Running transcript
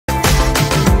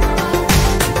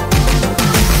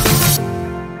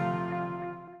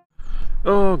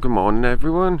Oh, good morning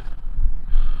everyone.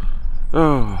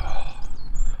 Oh,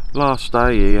 last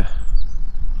day here.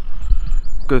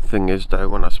 Good thing is though,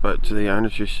 when I spoke to the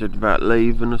owner, she said about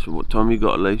leaving. I said, what time you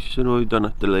got to leave? She said, oh, you don't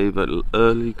have to leave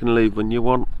early, you can leave when you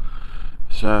want.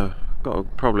 So, got to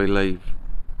probably leave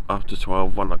after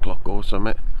 12, 1 o'clock or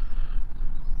something.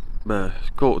 But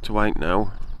it's 7:45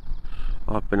 now.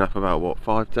 I've been up about, what,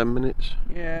 5-10 minutes?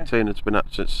 Yeah. Tina's been up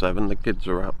since 7, the kids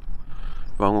are up.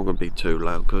 But I'm not going to be too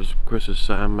loud because Chris and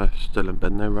Sam are still in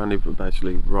bed. They're only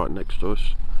basically right next to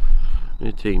us.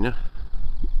 Hey Tina.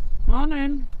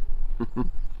 Morning.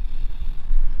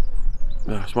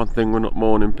 That's one thing, we're not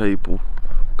morning people.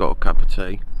 Got a cup of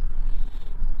tea.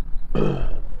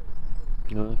 A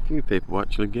few people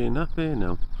actually getting up here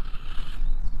now.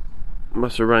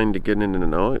 Must have rained again in the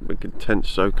night. We can tent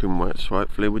soaking wet, so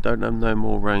hopefully we don't have no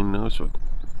more rain now. So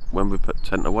when we put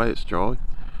tent away, it's dry.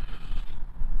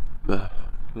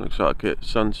 Looks like the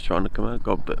sun's trying to come out.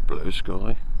 Got a bit of blue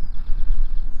sky.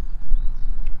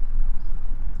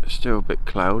 It's still a bit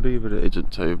cloudy, but it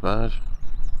isn't too bad.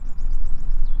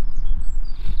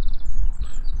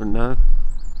 But no,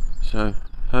 so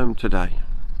home today.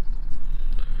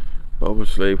 But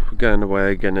obviously we're going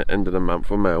away again at the end of the month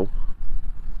for Mel.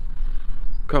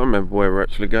 Can't remember where we're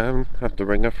actually going. Have to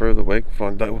ring her through the week,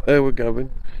 find out where we're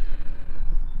going.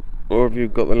 Or have you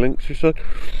got the links, you said?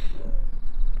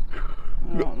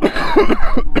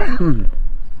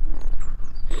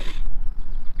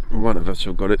 One of us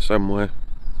have got it somewhere.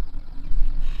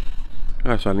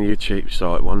 That's only a cheap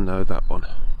site one though, that one.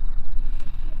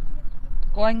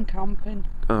 Glen Camping.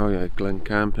 Oh yeah, Glen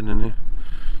Camping in here.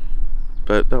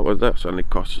 But that's only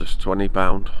cost us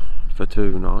 £20 for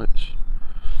 2 nights.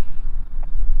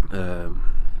 And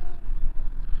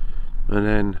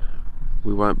then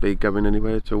we won't be going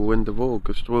anywhere till end of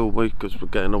August, will we? Because we're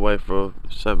getting away for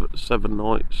seven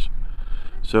nights.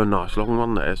 So a nice long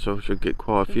one there, so I should get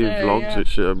quite a few vlogs. Yeah.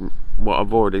 It's what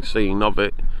I've already seen of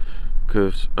it,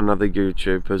 because another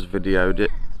YouTuber's videoed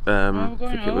it. I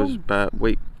think it was about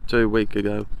 2 weeks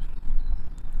ago.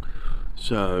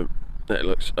 So it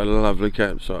looks a lovely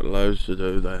campsite, loads to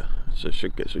do there, so I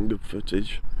should get some good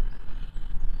footage.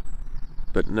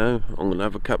 But no, I'm going to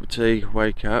have a cup of tea,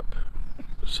 wake up,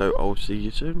 so I'll see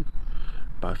you soon.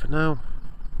 Bye for now.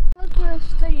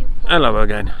 Hello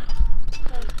again.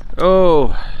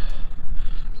 Oh,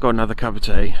 got another cup of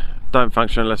tea. Don't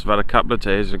function unless I've had a couple of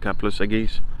teas and a couple of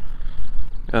ciggies.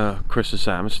 Chris and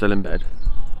Sam are still in bed.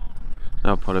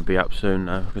 They'll probably be up soon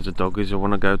now because the doggies will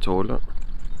want to go toilet.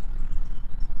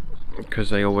 Because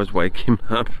they always wake him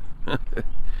up. But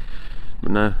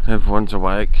no, everyone's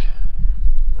awake.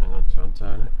 Hang on, try and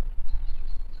turn it.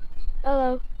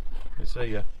 Hello. I see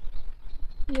ya.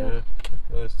 Yeah.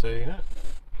 There's Tina.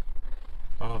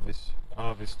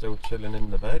 Harvey's still chilling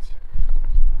in the bed.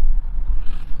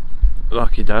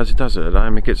 Like he does it at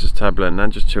home. He gets his tablet and then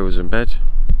just chills in bed.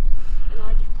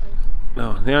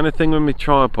 No, the only thing with my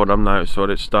tripod I've noticed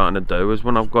what it's starting to do is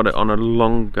when I've got it on a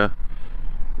longer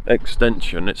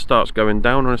extension, it starts going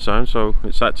down on its own, so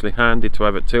it's actually handy to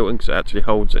have it tilting because it actually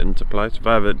holds it into place. If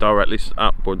I have it directly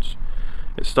upwards,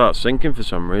 it starts sinking for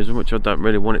some reason, which I don't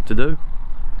really want it to do.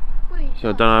 So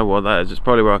I don't know what that is. It's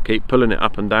probably where I keep pulling it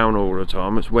up and down all the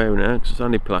time. It's wearing it out because it's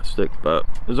only plastic, but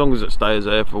as long as it stays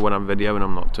there for when I'm videoing,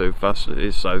 I'm not too fussed. It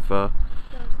is so far.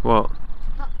 What?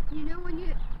 You know when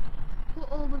you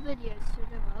put all the videos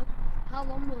together, how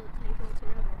long will it take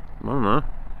altogether? I don't know.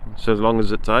 It's as long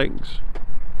as it takes.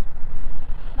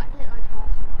 Might take like half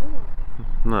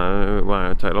an hour. No, it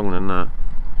won't take longer than that.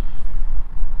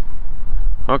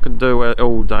 I could do it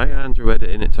all day. Andrew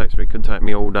editing it could take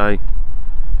me all day.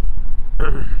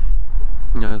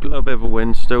 Yeah, a little bit of a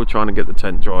wind, still trying to get the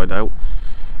tent dried out.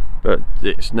 But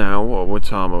it's now, what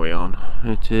time are we on?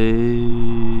 It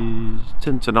is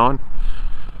 10 to 9.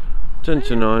 10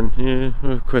 to 9, yeah.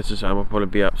 Well, Chris and Sam will probably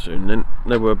be up soon then.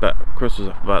 They were Chris was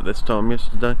up about this time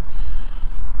yesterday.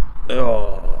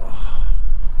 Oh,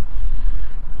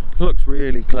 looks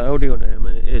really cloudy on here. I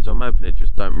mean, it is. I'm hoping it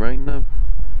just don't rain though.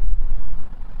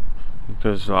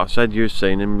 Because like I said, you've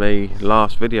seen in the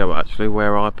last video actually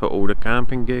where I put all the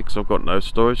camping gear, because I've got no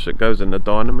storage, so it goes in the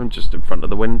dining room just in front of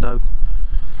the window.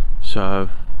 So,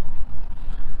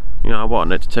 you know what,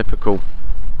 and it's typical.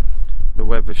 The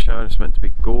weather's showing it's meant to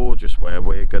be gorgeous where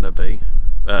we're going to be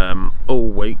all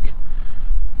week.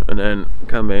 And then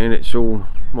come in, it's all,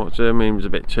 what's it, I mean, it was a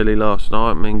bit chilly last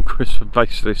night. I mean, Chris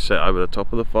basically sat over the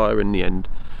top of the fire in the end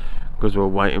because we were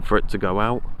waiting for it to go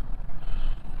out.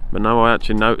 But no, I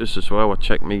actually noticed as well, I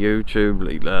checked my YouTube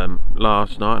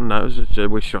last night and noticed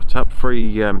we shot up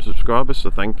 3 subscribers, so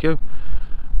thank you.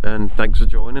 And thanks for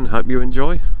joining, hope you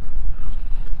enjoy.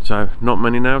 So So not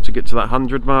many now to get to that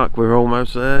 100 mark. We're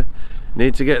almost there.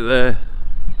 Need to get there.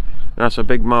 That's a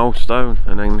big milestone,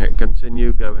 and then it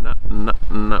continue going up and up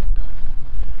and up.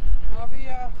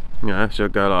 Yeah, so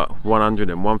go like 100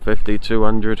 and 150,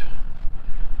 200.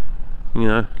 You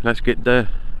know, let's get there.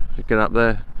 Let's get up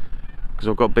there. Because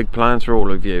I've got big plans for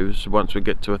all of you once we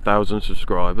get to 1,000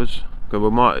 subscribers. Because we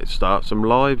might start some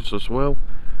lives as well.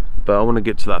 But I want to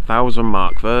get to that 1,000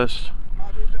 mark first.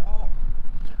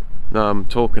 No, I'm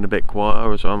talking a bit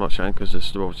quieter as well, I'm not saying, because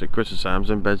there's obviously Chris and Sam's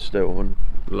in bed still, and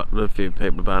a few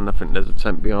people behind. I think there's a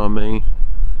tent behind me.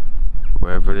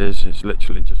 Wherever it is, it's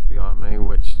literally just behind me,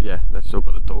 which, yeah, they've still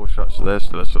got the door shut, so they're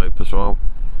still asleep as well.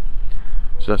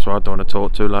 So that's why I don't want to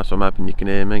talk too loud, so I'm hoping you can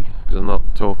hear me, because I'm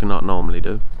not talking like I normally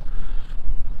do.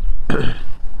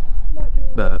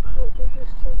 But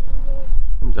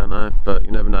I don't know, but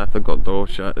you never know if they've got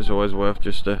doors shut. It's always worth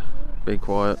just to be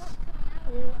quiet.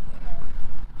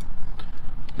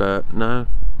 But no,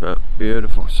 but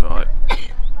beautiful sight.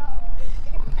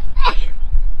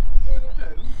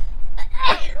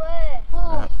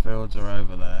 That fields are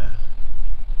over there.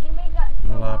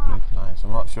 Lovely place.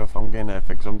 I'm not sure if I'm getting there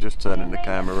because I'm just turning the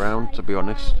camera around, to be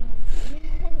honest.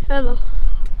 Hello.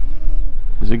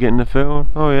 Is it getting the field?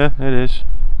 Oh yeah, it is.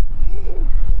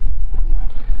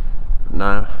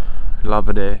 No, love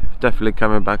it here. Definitely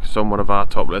coming back as on one of our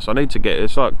top lists. I need to get,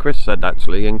 it's like Chris said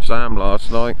actually in Sam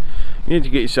last night, you need to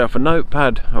get yourself a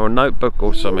notepad or a notebook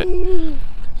or something.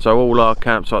 So all our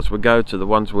campsites we go to, the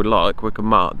ones we like, we can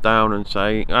mark down and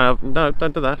say, no,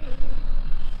 don't do that.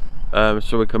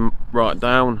 So we can write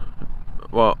down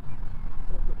what,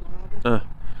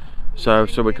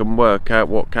 so we can work out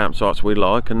what campsites we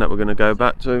like and that we're going to go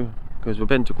back to. Because we've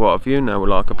been to quite a few now,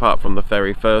 like apart from the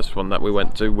very first one that we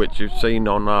went to, which you've seen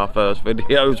on our first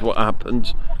videos what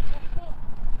happened.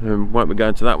 Won't be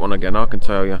going to that one again, I can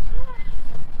tell you.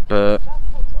 But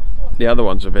the other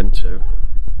ones I've been to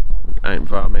ain't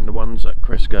far. I mean, the ones that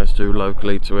Chris goes to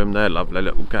locally to him, they're lovely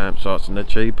little campsites and they're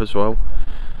cheap as well.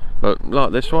 But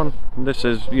like this one, this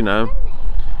is, you know,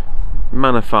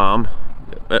 Manor Farm.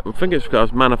 I think it's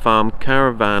called Manor Farm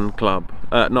Caravan Club,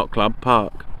 not Club,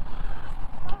 Park.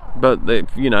 But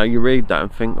if, you know, you read that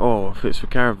and think, oh, if it's for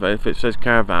caravan, if it says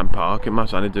caravan park, it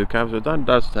must only do caravans. It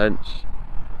does tents,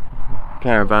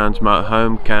 caravans,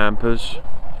 motorhome, campers.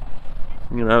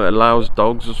 You know, it allows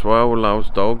dogs as well. Allows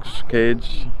dogs,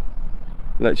 kids.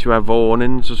 Lets you have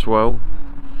awnings as well.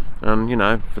 And you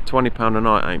know, for £20 a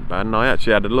night ain't bad. And I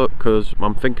actually had a look because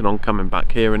I'm thinking on coming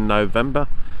back here in November.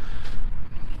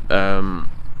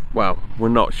 Well, we're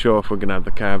not sure if we're gonna have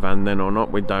the caravan then or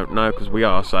not. We don't know because we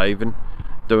are saving.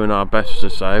 Doing our best to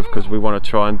save because we want to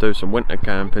try and do some winter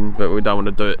camping, but we don't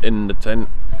want to do it in the tent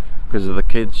because of the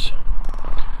kids.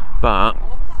 But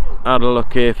I had a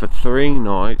look here for 3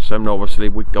 nights, and obviously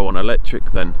we'd go on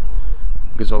electric then,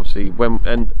 because obviously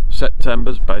and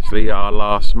September's basically our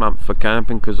last month for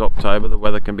camping, because October the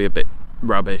weather can be a bit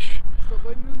rubbish.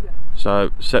 So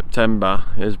September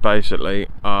is basically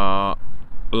our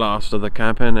last of the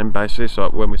camping, and basically so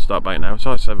when we start back now, it's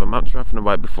like 7 months we're having to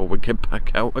wait before we get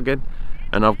back out again.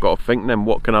 And I've got to think then,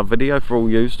 what can I video for all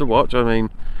yous to watch? I mean,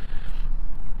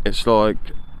 it's like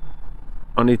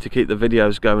I need to keep the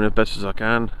videos going as best as I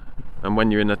can. And when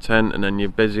you're in a tent and then you're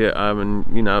busy at home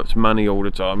and you know it's money all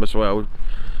the time as well,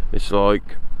 it's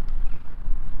like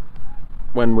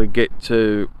when we get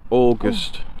to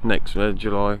August next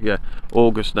July, yeah,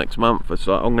 August next month, it's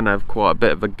like I'm gonna have quite a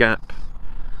bit of a gap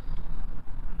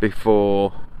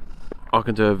before I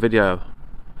can do a video.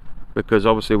 Because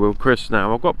obviously with Chris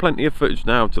now, I've got plenty of footage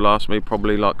now to last me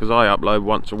probably, like, because I upload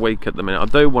once a week at the minute. I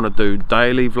do want to do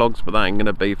daily vlogs, but that ain't going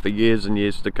to be for years and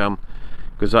years to come,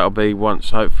 because that'll be once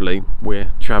hopefully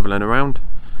we're travelling around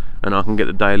and I can get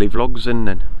the daily vlogs in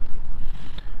then.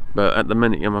 But at the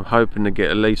minute I'm hoping to get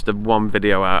at least 1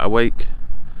 video out a week.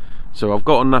 So I've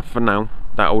got enough for now,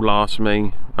 that'll last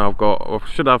me. I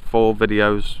should have 4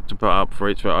 videos to put up for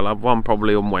each week. I'll have 1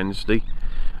 probably on Wednesday.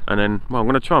 And then, well, I'm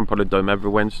going to try and probably do them every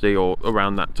Wednesday or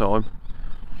around that time.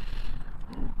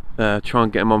 Try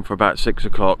and get them on for about 6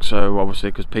 o'clock. So obviously,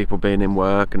 because people being in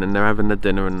work and then they're having the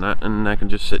dinner and that, and they can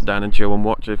just sit down and chill and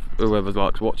watch if whoever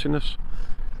likes watching us.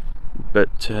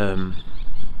 But sorry,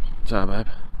 babe.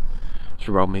 Just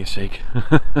roll me a cig.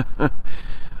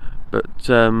 But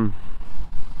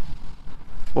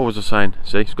what was I saying?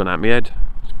 See, it's gone out my head.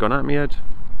 It's gone out my head.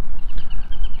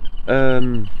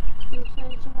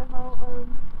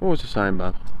 What was I saying,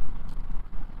 Bob?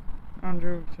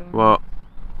 Andrew. What?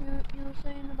 You were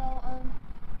saying about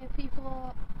if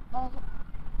people are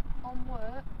on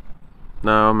work.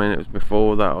 No, I mean it was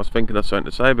before that. I was thinking of something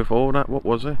to say before that. What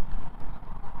was it?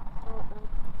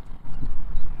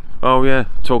 Oh yeah,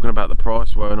 talking about the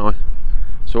price, weren't I?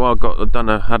 So I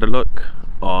had a look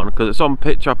on, because it's on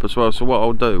Pitch Up as well. So what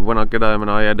I'll do when I get home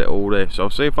and I edit all this, I'll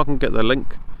see if I can get the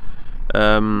link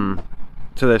to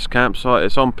this campsite.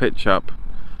 It's on Pitch Up,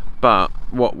 but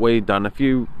what we've done, if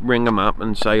you ring them up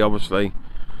and say, obviously,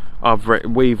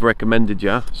 we've recommended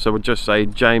you, so we'll just say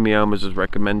Jamie Elmers has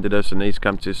recommended us and he's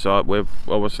come to his site with,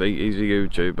 obviously he's a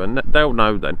YouTuber, and they'll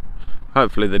know then.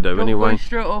 Hopefully they do anyway. Go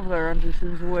straight over there, Andrew, as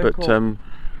soon as we wake up.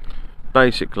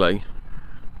 Basically,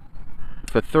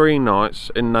 for 3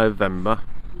 nights in November,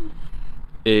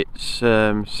 it's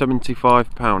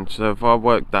 £75. So if I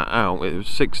worked that out, it was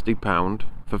 £60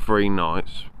 for 3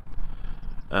 nights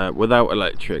without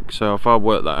electric. So if I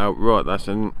work that out right,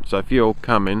 so if you're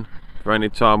coming for any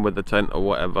time with the tent or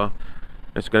whatever,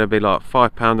 it's going to be like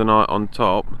 £5 a night on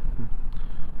top.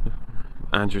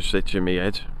 Andrew's stitching me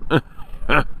head.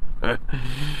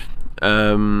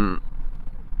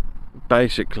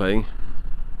 Basically,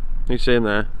 you see him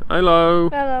there? Hello.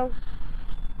 Hello.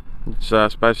 So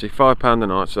that's basically £5 a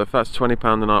night. So if that's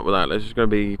 £20 a night without, it's going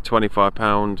to be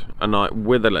 £25 a night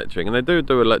with electric. And they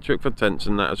do electric for tents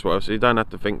and that as well. So you don't have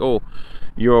to think, oh,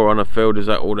 you're on a field, is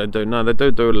that all they do? No, they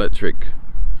do electric.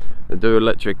 They do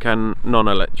electric and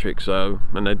non-electric. So,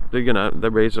 and they do, you know, they're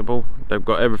reasonable. They've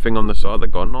got everything on the side.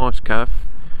 They've got a nice cafe.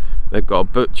 They've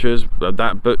got butchers.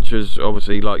 That butchers,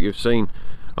 obviously, like you've seen,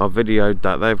 I videoed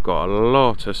that. They've got a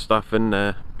lot of stuff in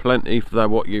there. Plenty for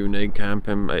what you need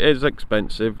camping. It is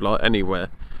expensive, like anywhere.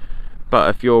 But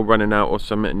if you're running out or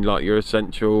something, like your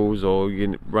essentials, or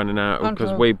you're running out,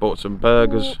 because we bought some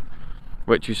burgers,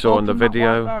 which you saw in the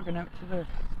video.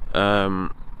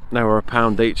 They were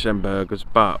 £1 each, them burgers,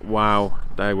 but wow,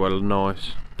 they were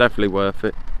nice. Definitely worth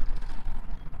it.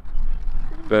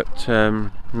 But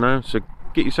no, so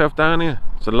get yourself down here.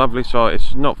 It's a lovely site.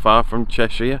 It's not far from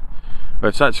Cheshire. Well,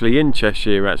 it's actually in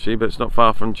Cheshire actually, but it's not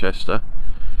far from Chester.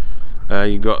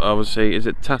 You got, obviously, is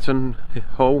it Tatton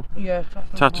Hall? Yeah,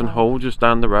 Tatton Hall, just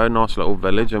down the road. Nice little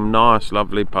village, a nice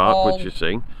lovely park, which you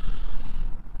see.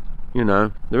 You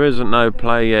know, there isn't no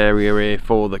play area here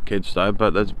for the kids though,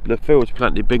 but the field's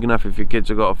plenty big enough if your kids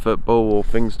have got a football or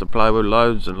things to play with.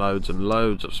 Loads and loads and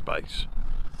loads of space.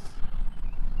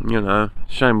 You know,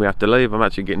 shame we have to leave. I'm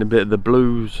actually getting a bit of the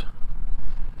blues.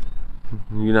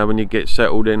 You know, when you get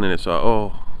settled in and it's like,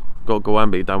 oh, got to go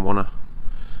home, but you don't want to.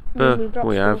 But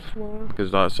we have,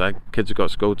 because like I say, kids have got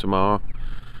school tomorrow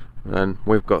and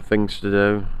we've got things to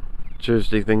do.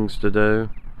 Tuesday things to do.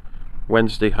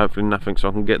 Wednesday hopefully nothing, so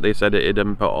I can get this edited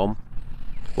and put on.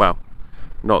 Well,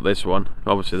 not this one,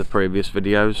 obviously the previous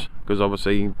videos, because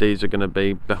obviously these are going to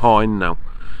be behind now.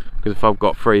 Because if I've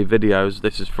got 3 videos,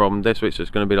 this is from this week, so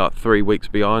it's going to be like 3 weeks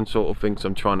behind sort of thing, so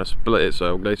I'm trying to split it,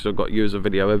 so at least I've got to use a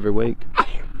video every week.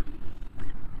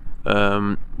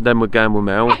 Then we're going with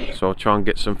Mel, so I'll try and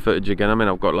get some footage again. I mean,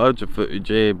 I've got loads of footage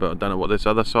here, but I don't know what this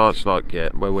other site's like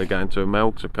yet, where we're going to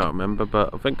Mel, because I can't remember.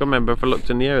 But I think I remember if I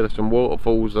looked in the area, there's some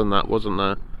waterfalls and that, wasn't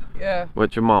there? Yeah.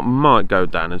 Which I might go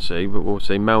down and see, but we'll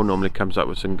see. Mel normally comes up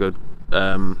with some good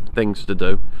things to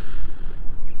do.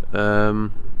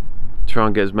 Try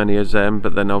and get as many as them,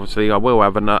 but then obviously I will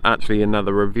have actually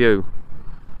another review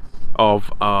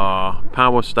of our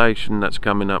power station that's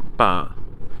coming up, but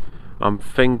I'm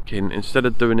thinking instead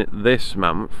of doing it this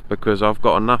month, because I've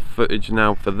got enough footage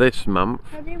now for this month,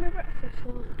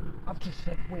 I've just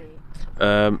said wait.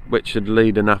 which should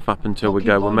lead enough up until we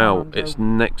go with Mel. It's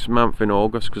next month in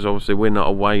August, because obviously we're not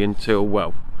away until,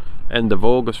 well, end of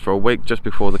August for a week, just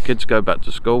before the kids go back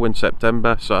to school in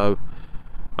September, so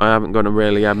I haven't going to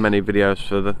really have many videos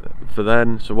for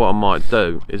then. So what I might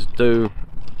do is do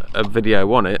a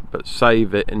video on it, but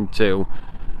save it until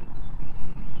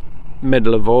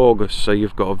middle of August, so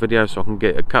you've got a video, so I can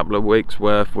get a couple of weeks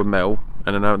worth with Mel,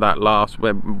 and I know that last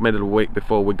middle of the week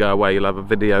before we go away, you'll have a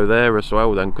video there as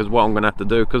well then, because what I'm going to have to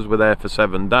do, because we're there for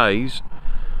 7 days,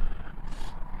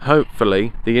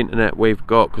 hopefully the internet we've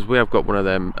got, because we have got one of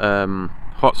them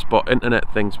hotspot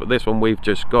internet things, but this one we've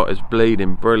just got is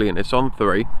bleeding brilliant. It's on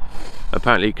 3.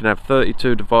 Apparently you can have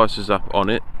 32 devices up on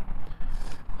it,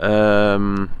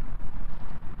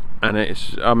 and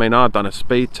it's, I mean, I've done a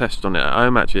speed test on it at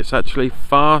home actually. It's actually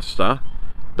faster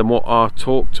than what our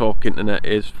TalkTalk internet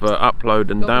is for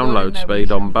upload and download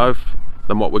speed on both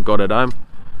than what we've got at home.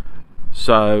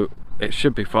 So it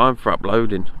should be fine for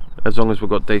uploading, as long as we've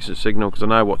got decent signal, because I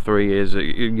know what 3 is,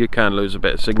 you can lose a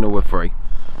bit of signal with 3.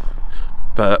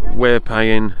 But we're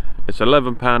paying, it's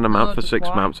 £11 a month for 6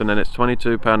 months, and then it's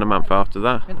 £22 a month after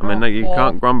that. I mean, you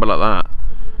can't grumble at that.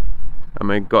 I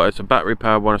mean, it's a battery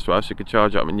powered one as well, so you can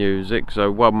charge up and use it.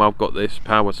 So while I've got this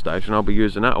power station, I'll be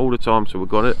using that all the time, so we've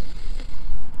got it.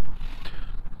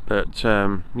 But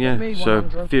yeah, so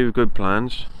a few good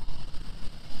plans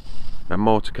and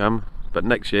more to come. But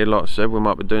next year, like I said, we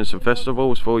might be doing some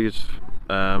festivals for you,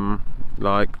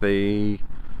 like the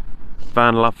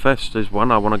Van Love Fest is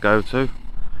one I want to go to,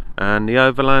 and the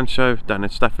Overland Show down in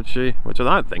Staffordshire, which I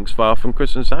don't think's far from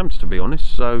Chris and Sam's, to be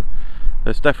honest. So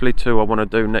there's definitely two I want to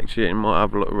do next year, and might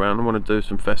have a look around. I want to do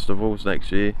some festivals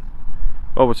next year.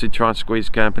 Obviously try and squeeze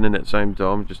camping in at the same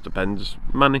time, just depends.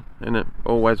 Money, innit?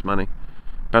 Always money.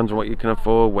 Depends on what you can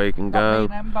afford, where you can go.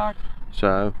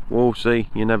 So we'll see,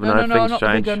 you never know, things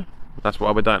change. That's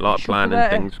why we don't like planning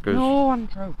things, because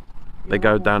they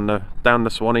go down the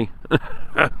Swanee.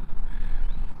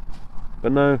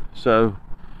 But no, so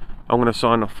I'm going to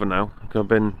sign off for now, because I've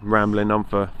been rambling on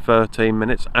for 13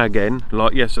 minutes again,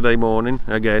 like yesterday morning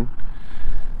again.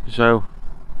 So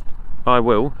I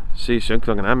will see you soon,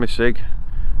 because I'm going to have my cig,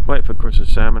 wait for Chris and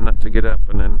Sam and that to get up,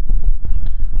 and then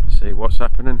see what's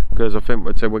happening, because I think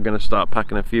we're going to start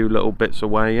packing a few little bits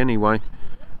away anyway,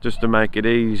 just to make it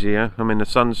easier. I mean, the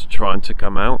sun's trying to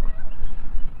come out,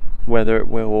 whether it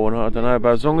will or not I don't know,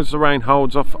 but as long as the rain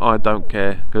holds off I don't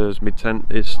care, because my tent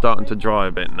is starting to dry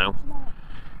a bit now.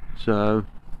 So,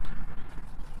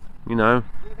 you know,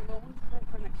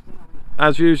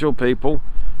 as usual people,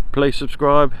 please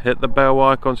subscribe, hit the bell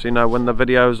icon so you know when the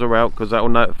videos are out, because that will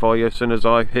notify you as soon as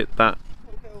I hit that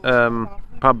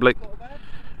public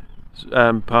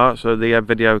part, so the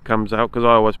video comes out, because I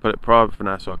always put it private for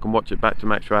now so I can watch it back to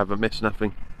make sure I haven't missed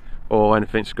nothing or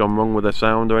anything's gone wrong with the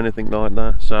sound or anything like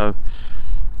that. So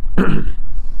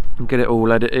get it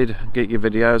all edited, get your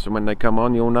videos, and when they come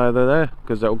on you'll know they're there,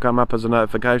 because they'll come up as a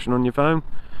notification on your phone.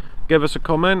 Give us a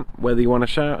comment, whether you want to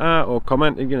shout out or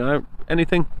comment, you know,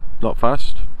 anything, not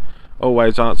fast,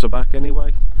 always answer back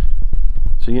anyway.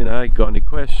 So, you know, you got any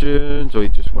questions, or you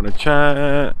just want to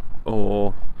chat,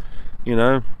 or you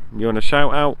know, you want to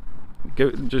shout out,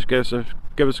 just give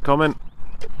us a comment,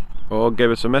 or give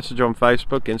us a message on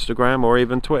Facebook, Instagram, or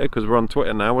even Twitter, because we're on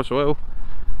Twitter now as well.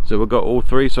 So we've got all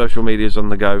 3 social medias on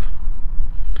the go.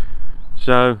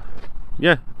 So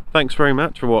yeah, thanks very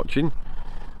much for watching,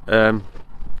 and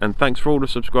thanks for all the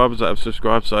subscribers that have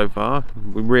subscribed so far.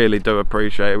 We really do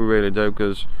appreciate it, we really do,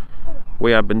 because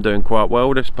we have been doing quite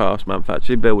well this past month,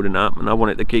 actually building up, and I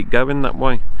want it to keep going that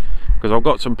way, because I've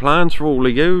got some plans for all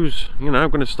of yous. You know,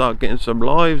 I'm going to start getting some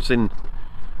lives in.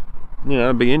 You know,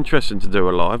 it'd be interesting to do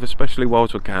a live, especially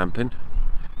whilst we're camping.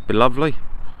 Be lovely,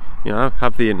 you know,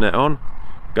 have the internet on,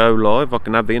 go live. I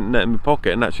can have the internet in my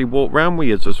pocket and actually walk around with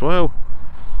yous as well,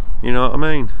 you know what I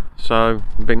mean? So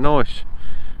it'd be nice,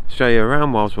 show you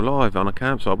around whilst we're live on a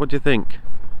campsite. What do you think?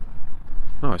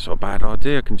 No, it's not a bad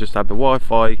idea. I can just have the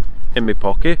Wi-Fi in my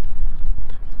pocket,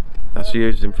 that's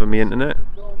using for my internet,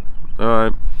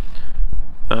 alright,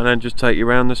 and then just take you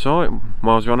around the site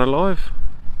whilst you're on a live.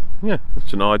 Yeah,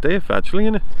 it's an idea actually,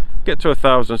 isn't it? Get to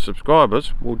 1,000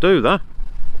 subscribers, we'll do that.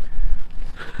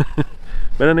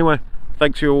 But anyway,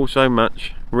 thanks you all so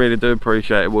much, really do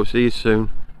appreciate it. We'll see you soon,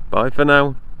 bye for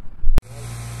now.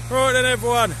 Right then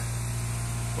everyone,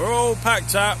 we're all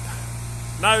packed up,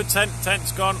 no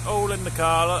tent's gone, all in the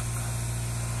car, look.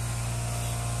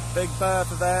 Big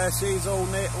Bertha there, she's all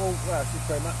knit, well, she's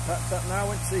pretty much packed up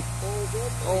now, isn't she? All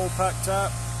good. All packed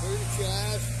up. Through the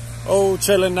chairs. All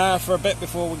chilling now for a bit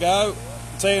before we go.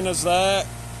 Tina's there.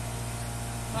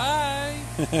 Hi.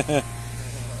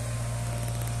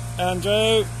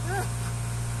 Andrew.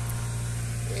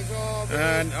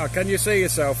 And can you see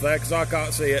yourself there? Because I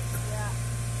can't see it. Yeah.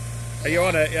 Are you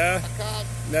on it, yeah? I can't.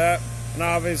 Yeah.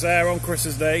 Navi's there on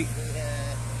Chris's knee. Yeah.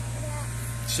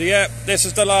 So yeah, this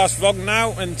is the last vlog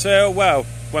now until, well,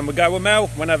 when we go with Mel,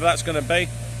 whenever that's going to be.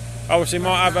 Obviously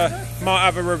might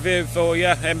have a review for you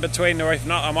in between, or if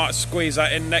not I might squeeze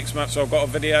that in next month. So I've got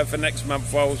a video for next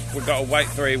month, while we've got to wait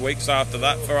 3 weeks after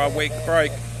that for our week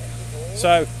break.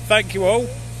 So thank you all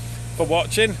for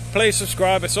watching, please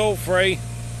subscribe, it's all free.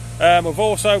 We've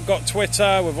also got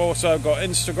Twitter, we've also got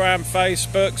Instagram,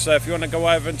 Facebook, so if you want to go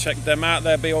over and check them out,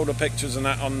 there'll be all the pictures and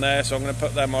that on there. So I'm going to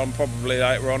put them on probably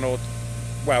later on, or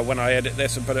well, when I edit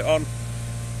this and put it on.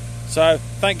 So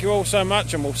thank you all so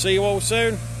much, and we'll see you all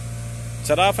soon.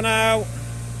 Ta-da for now.